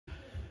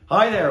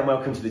Hi there and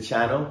welcome to the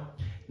channel.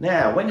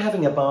 Now, when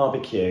having a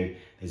barbecue,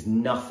 there's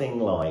nothing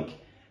like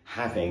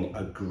having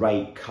a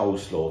great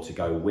coleslaw to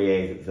go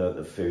with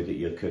the food that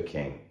you're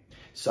cooking.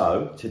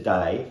 So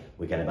today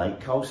we're going to make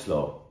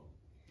coleslaw.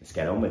 Let's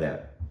get on with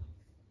it.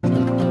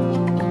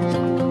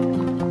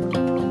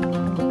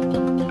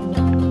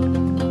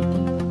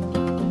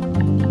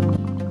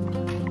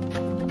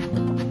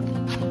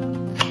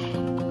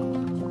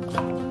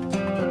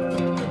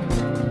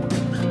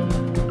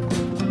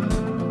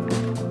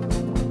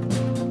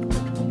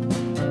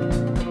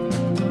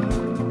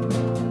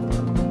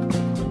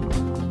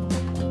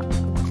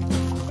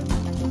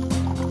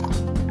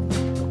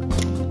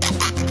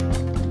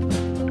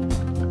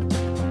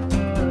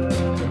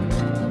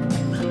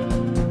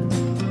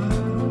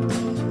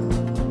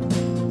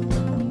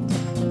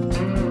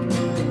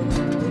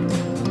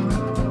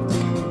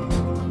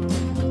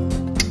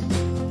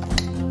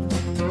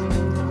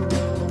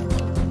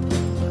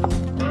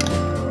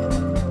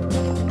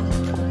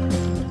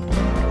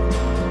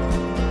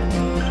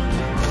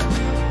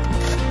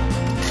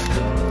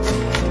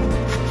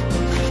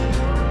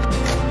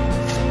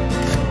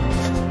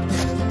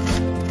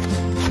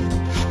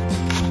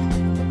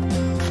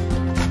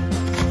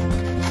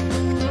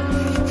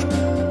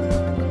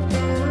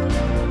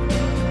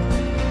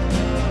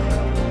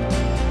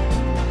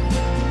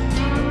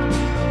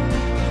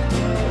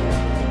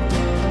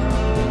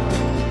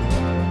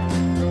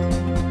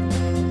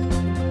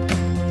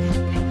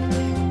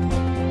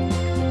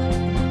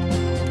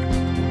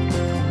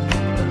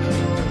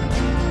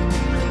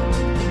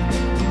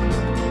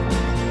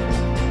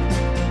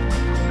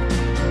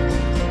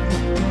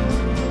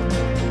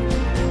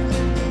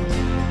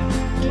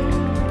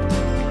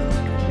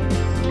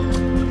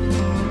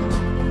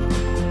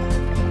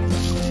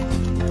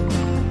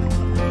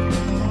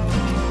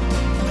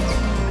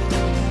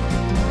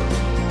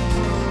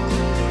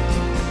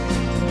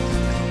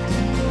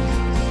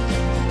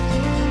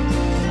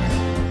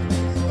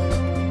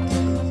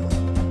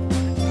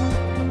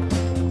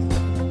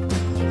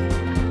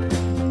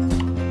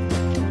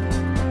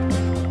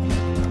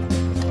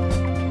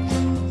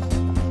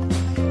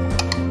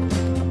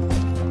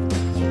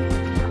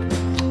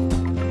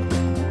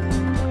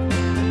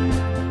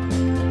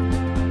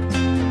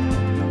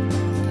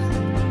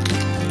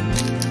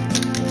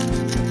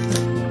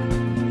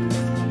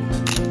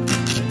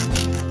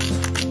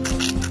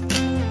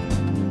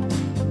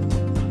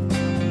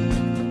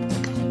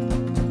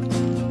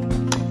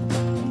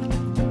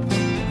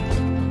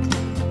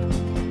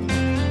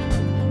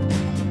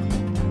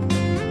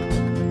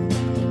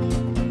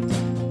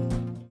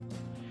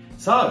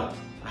 So,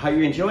 I hope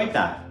you enjoyed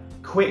that.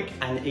 Quick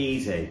and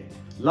easy.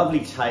 Lovely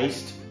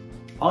taste.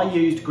 I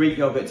used Greek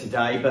yogurt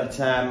today, but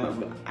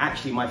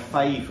actually my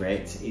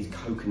favourite is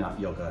coconut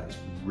yogurt. It's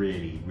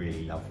really,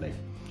 really lovely.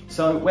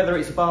 So whether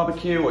it's a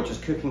barbecue or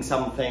just cooking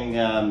something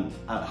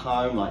at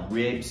home, like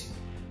ribs,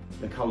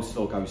 the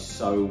coleslaw goes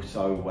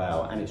so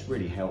well, and it's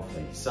really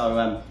healthy.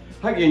 So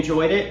hope you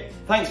enjoyed it.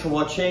 Thanks for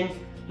watching.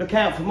 Look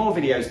out for more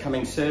videos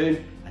coming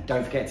soon, and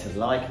don't forget to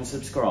like and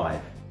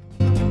subscribe.